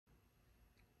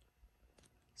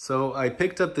So I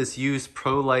picked up this used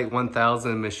ProLIGHT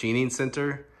 1000 machining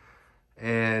center,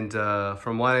 and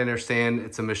from what I understand,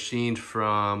 it's a machine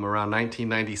from around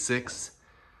 1996,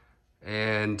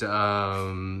 and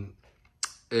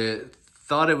it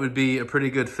thought it would be a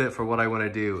pretty good fit for what I want to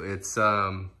do. It's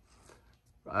I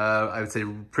would say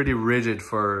pretty rigid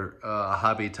for a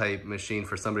hobby type machine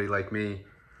for somebody like me,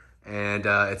 and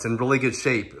it's in really good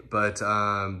shape, but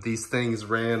these things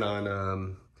ran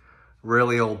on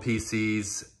really old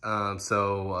PCs,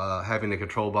 so having a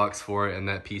control box for it and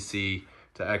that PC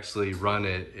to actually run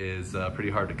it is pretty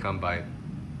hard to come by,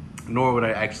 nor would I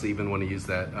actually even want to use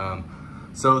that.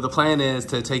 So the plan is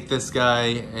to take this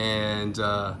guy and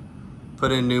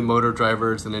put in new motor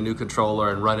drivers and a new controller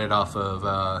and run it off of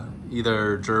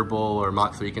either gerbil or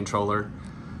Mach3 controller.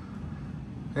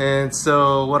 And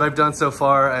so what I've done so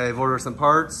far, I've ordered some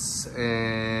parts,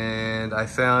 and I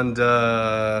found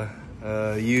a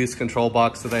used control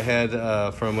box that I had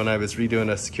from when I was redoing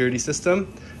a security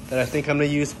system that I think I'm gonna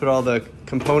use to put all the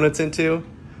components into.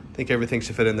 I think everything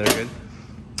should fit in there good.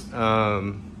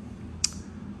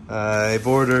 I've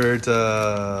ordered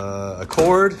a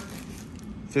cord,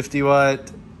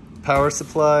 50-watt power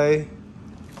supply,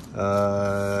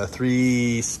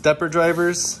 3 stepper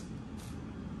drivers,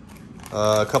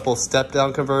 a couple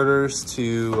step-down converters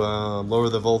to lower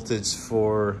the voltage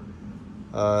for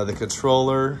the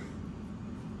controller,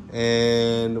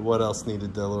 and what else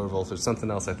needed the lower voltage? Something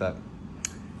else I thought.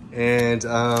 And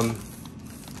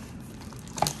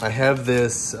I have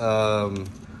this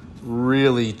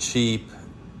really cheap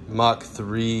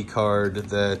Mach3 card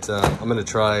that I'm gonna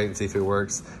try and see if it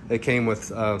works. It came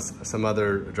with some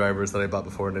other drivers that I bought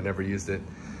before and I never used it.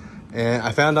 And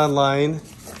I found online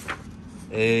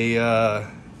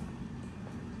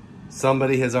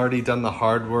somebody has already done the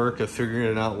hard work of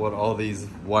figuring out what all these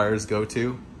wires go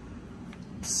to.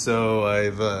 So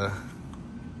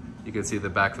you can see the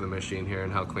back of the machine here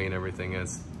and how clean everything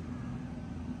is.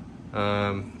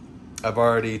 I've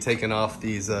already taken off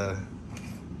these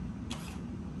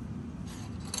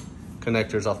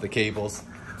connectors off the cables,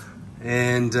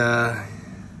 and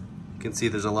you can see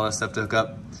there's a lot of stuff to hook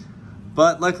up.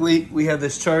 But luckily we have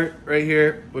this chart right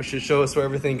here which should show us where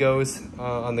everything goes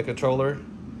on the controller.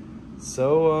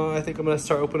 So I think I'm gonna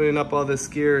start opening up all this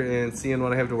gear and seeing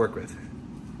what I have to work with.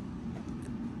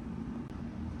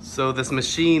 So this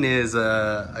machine is,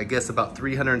 I guess, about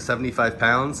 375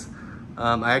 pounds.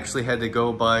 I actually had to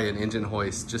go buy an engine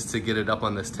hoist just to get it up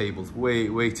on this table. It's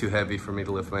way too heavy for me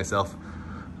to lift myself.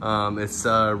 It's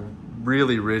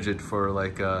really rigid for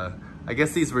like, I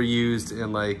guess these were used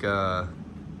in like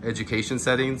education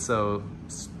settings, so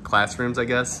classrooms, I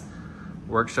guess,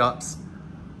 workshops.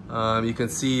 You can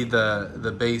see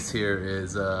the base here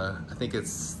is, I think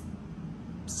it's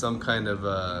some kind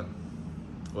of,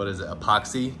 what is it,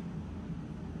 epoxy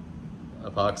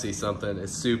something.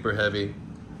 It's super heavy.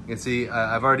 You can see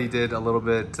I've already did a little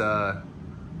bit of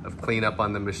cleanup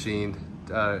on the machine,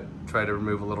 try to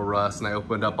remove a little rust, and I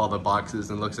opened up all the boxes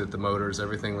and looked at the motors.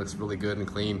 Everything looks really good and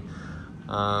clean.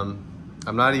 I'm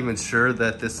not even sure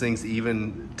that this thing's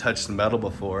even touched metal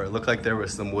before. It looked like there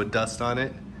was some wood dust on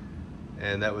it,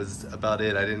 and that was about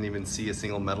it. I didn't even see a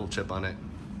single metal chip on it.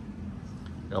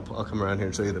 I'll come around here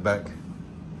and show you the back.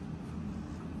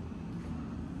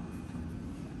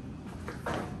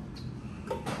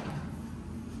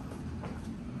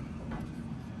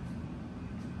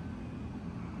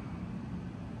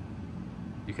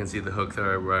 You can see the hook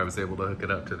there where I was able to hook it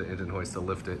up to the engine hoist to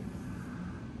lift it.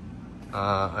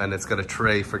 And it's got a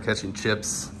tray for catching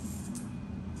chips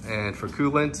and for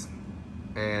coolant,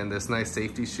 and this nice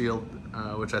safety shield,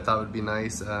 which I thought would be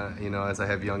nice, you know, as I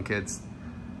have young kids.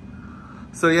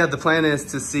 So yeah, the plan is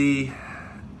to see,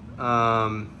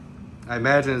 I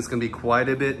imagine it's gonna be quite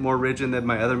a bit more rigid than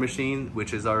my other machine,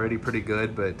 which is already pretty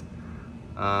good, but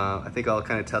I think I'll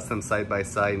kind of test them side by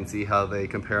side and see how they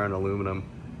compare on aluminum.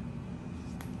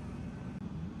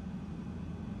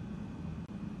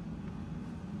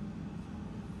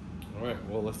 All right,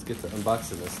 well, let's get to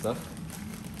unboxing this stuff.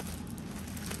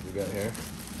 What we got here.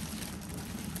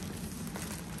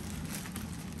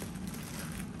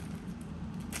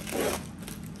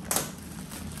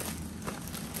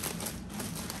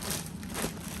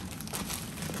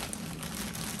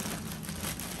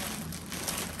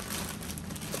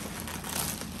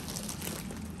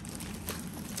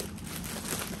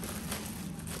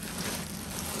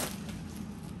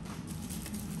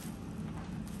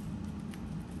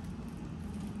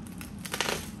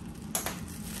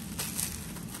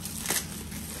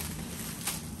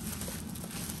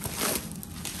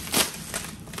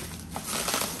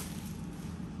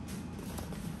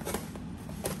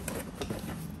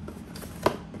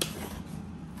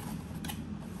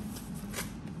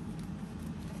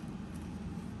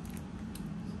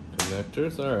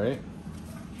 connectors, alright.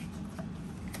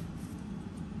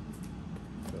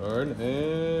 Card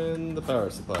and the power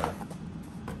supply.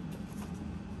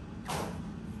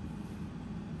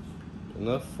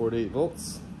 Enough, 48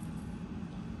 volts.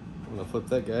 I'm gonna flip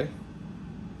that guy.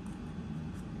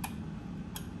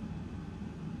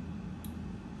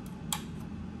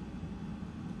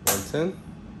 $110.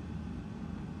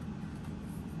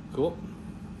 Cool.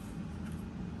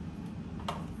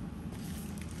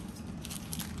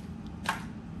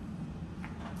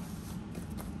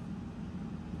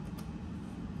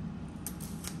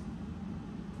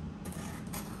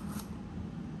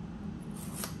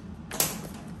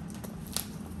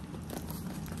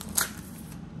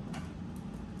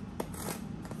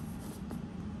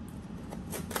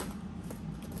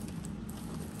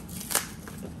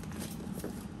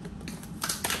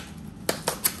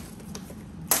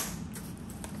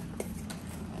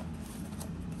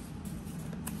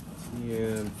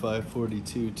 And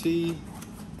 542T.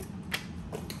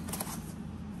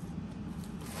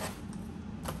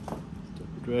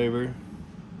 Driver.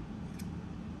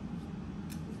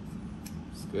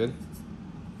 It's good.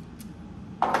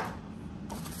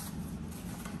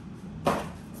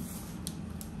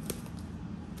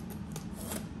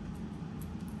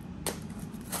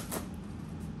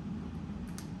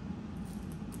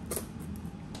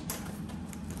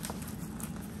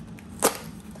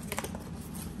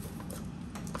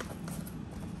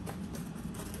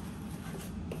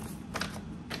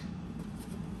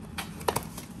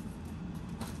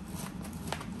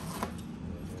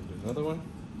 Another one.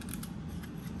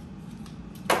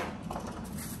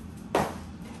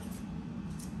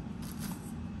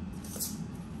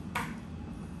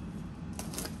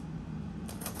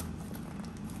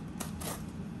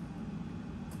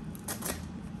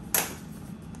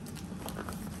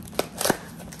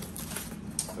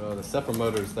 So the stepper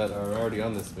motors that are already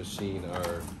on this machine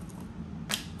are,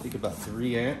 I think, about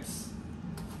 3 amps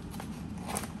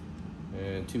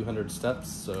and 200 steps.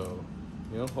 So,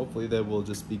 you know, hopefully they will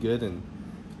just be good and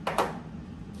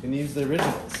can use the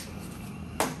originals.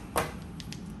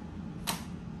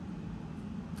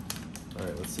 All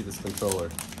right, let's see this controller.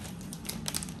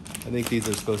 I think these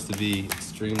are supposed to be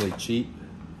extremely cheap,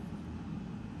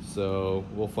 so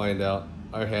we'll find out.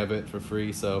 I have it for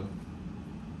free, so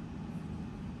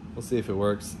we'll see if it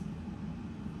works.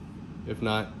 If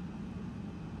not,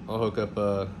 I'll hook up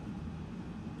a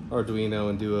Arduino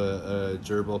and do a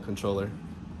gerbil controller.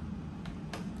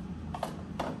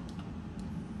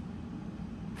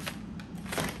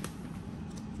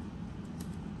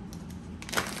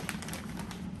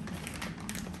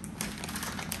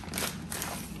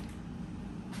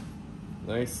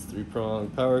 Nice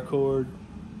 3-prong power cord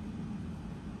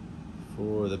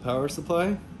for the power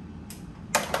supply.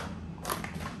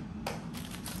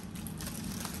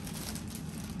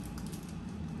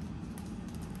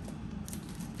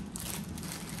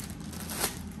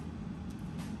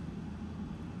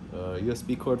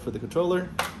 USB cord for the controller.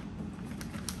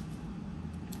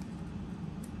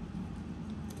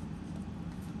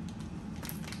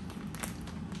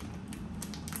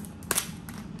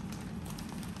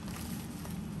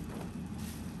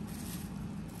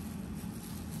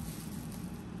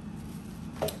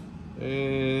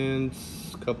 And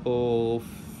a couple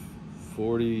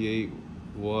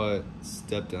 48-watt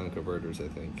step-down converters, I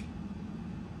think,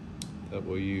 that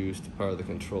we'll use to power the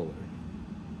controller.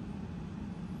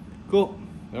 Cool.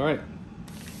 All right.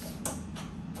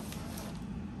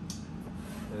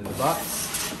 And the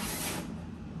box,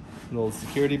 an old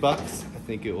security box. I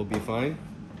think it will be fine.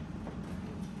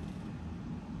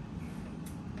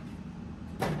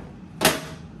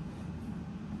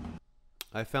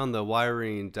 I found the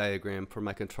wiring diagram for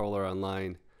my controller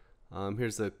online.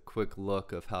 Here's a quick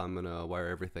look of how I'm gonna wire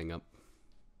everything up.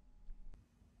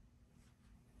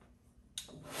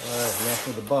 All right, now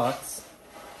for the box.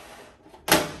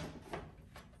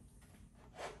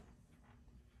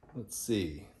 Let's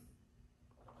see.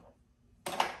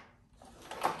 Not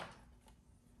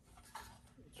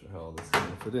sure how all this is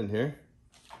gonna fit in here.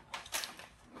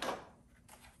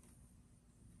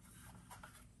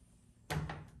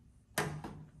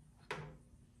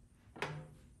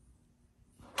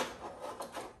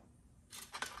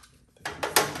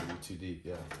 Too deep,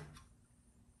 yeah.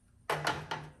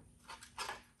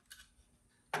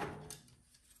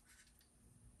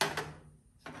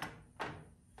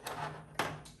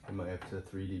 I might have to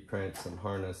 3D print some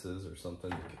harnesses or something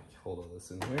to hold all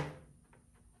this in here.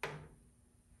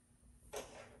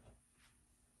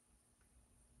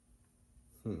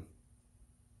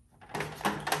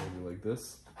 Maybe like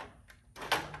this.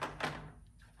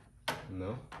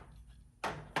 No.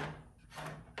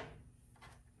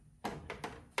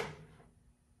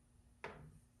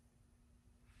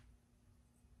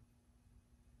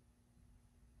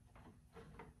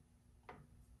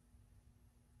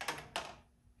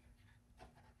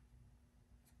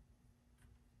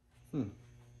 I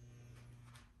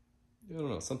don't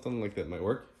know, something like that might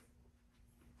work.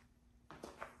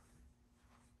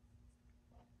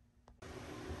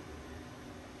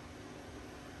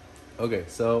 Okay,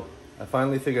 so I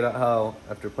finally figured out how,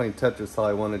 after playing Tetris, how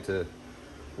I wanted to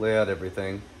lay out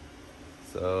everything.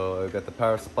 So I've got the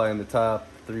power supply on the top,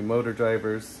 3 motor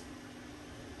drivers,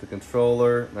 the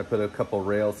controller, and I put a couple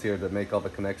rails here to make all the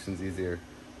connections easier.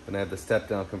 Then I have the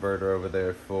step-down converter over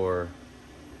there for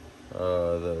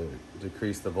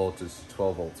decrease the voltage to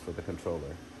 12 volts for the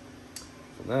controller.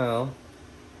 So now,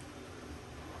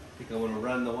 I think I want to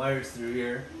run the wires through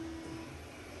here.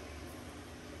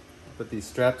 Put these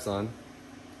straps on.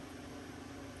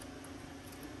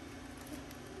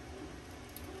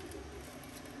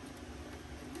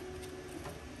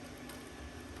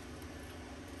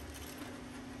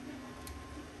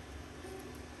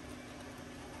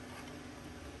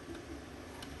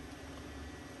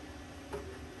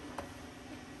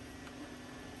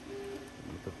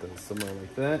 Put those somewhere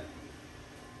like that.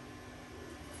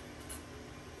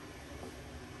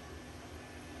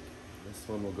 This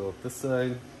one will go up this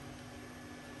side.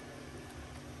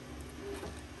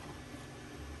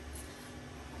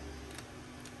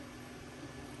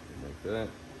 Like that.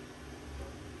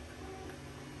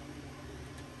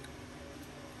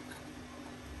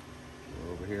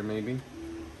 Over here maybe.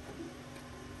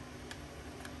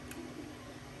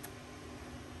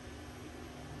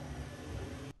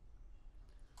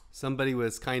 Somebody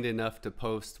was kind enough to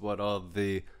post what all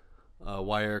the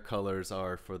wire colors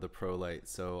are for the ProLIGHT,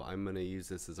 so I'm going to use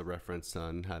this as a reference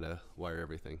on how to wire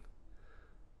everything.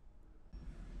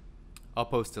 I'll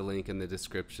post a link in the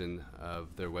description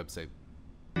of their website.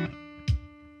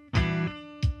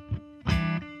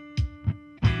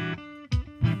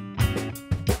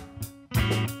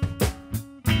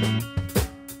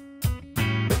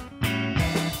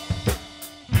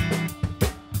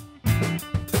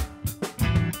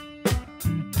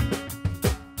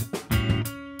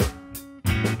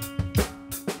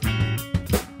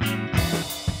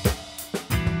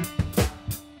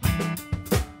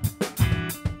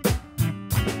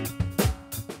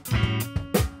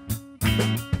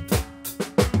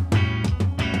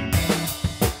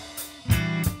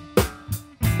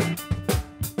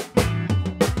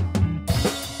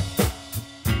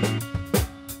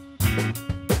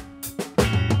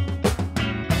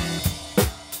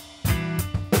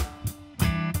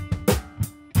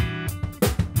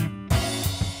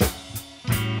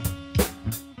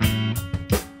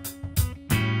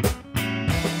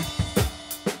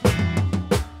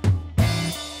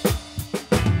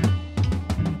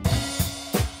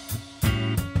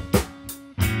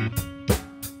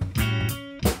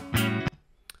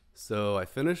 So I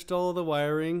finished all the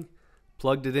wiring,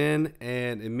 plugged it in,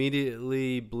 and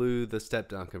immediately blew the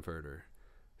step-down converter.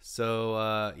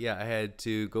 So yeah, I had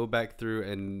to go back through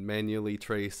and manually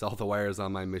trace all the wires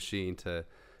on my machine to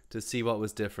see what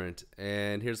was different.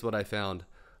 And here's what I found.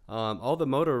 All the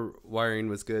motor wiring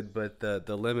was good, but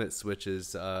the limit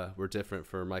switches were different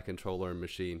for my controller and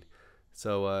machine.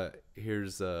 So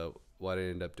here's what I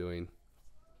ended up doing.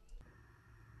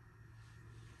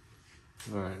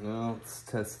 Alright, now let's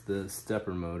test the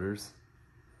stepper motors.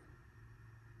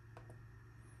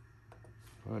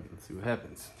 Alright, let's see what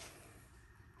happens.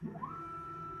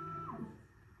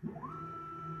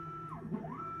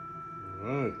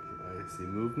 Alright, I see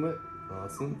movement.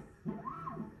 Awesome.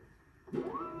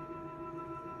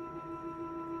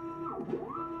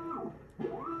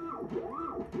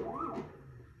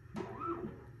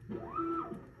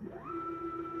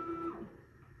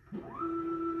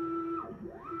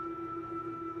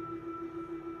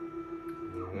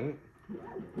 Alright.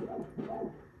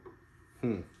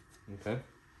 Okay.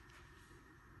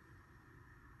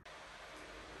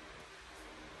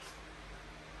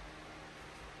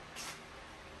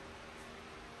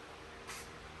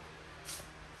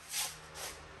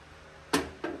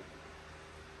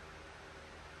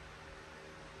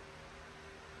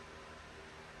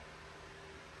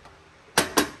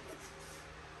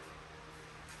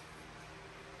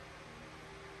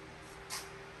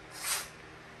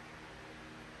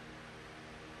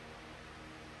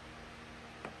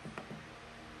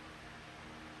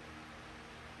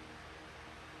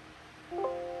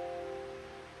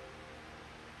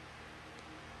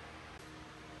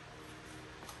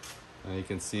 Now you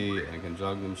can see I can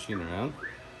jog the machine around.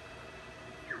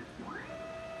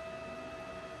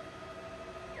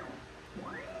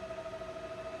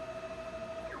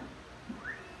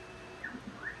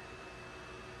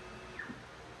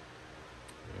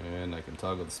 And I can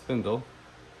toggle the spindle.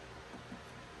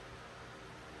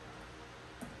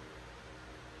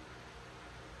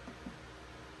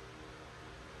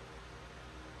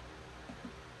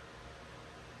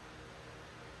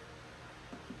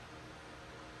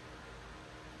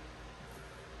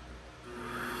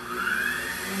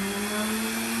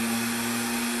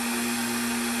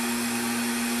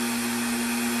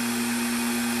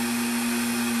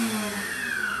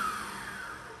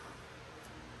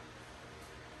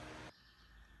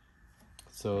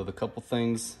 So the couple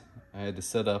things I had to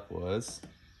set up was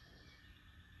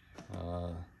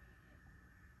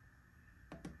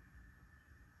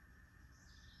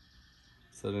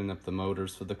setting up the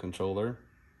motors for the controller,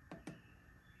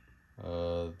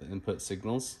 the input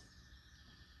signals,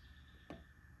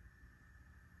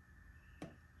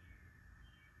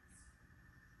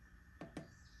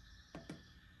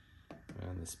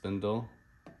 and the spindle,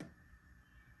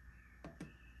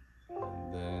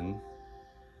 and then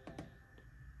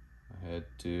I had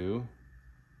to do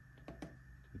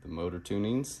the motor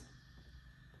tunings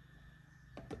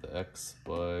for the X,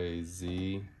 Y,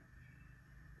 Z,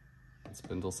 and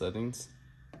spindle settings.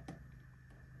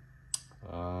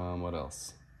 What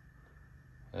else?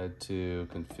 I had to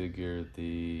configure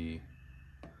the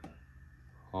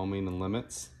homing and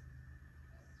limits.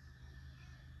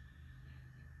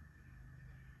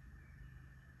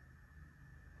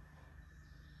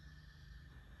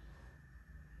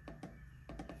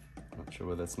 Not sure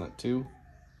why that's not 2.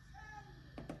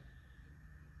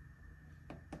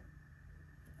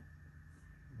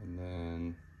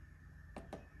 And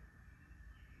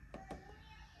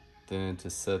then to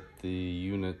set the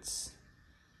units,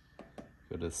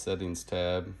 go to the settings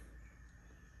tab,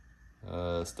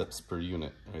 steps per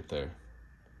unit right there.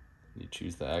 You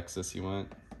choose the axis you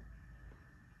want,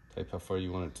 type how far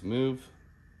you want it to move,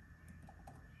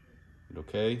 hit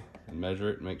OK, and measure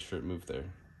it and make sure it moved there.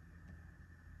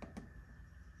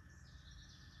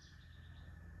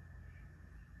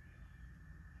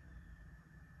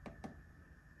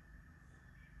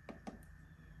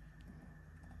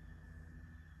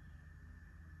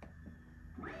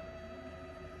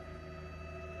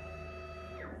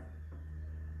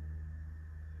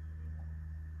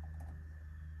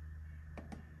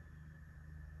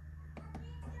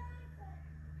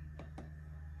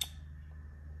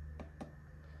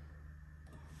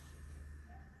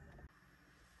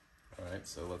 Alright,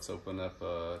 so let's open up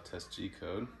test G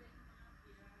code.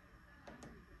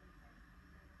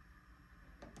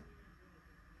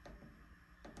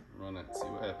 Run it, see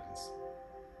what happens.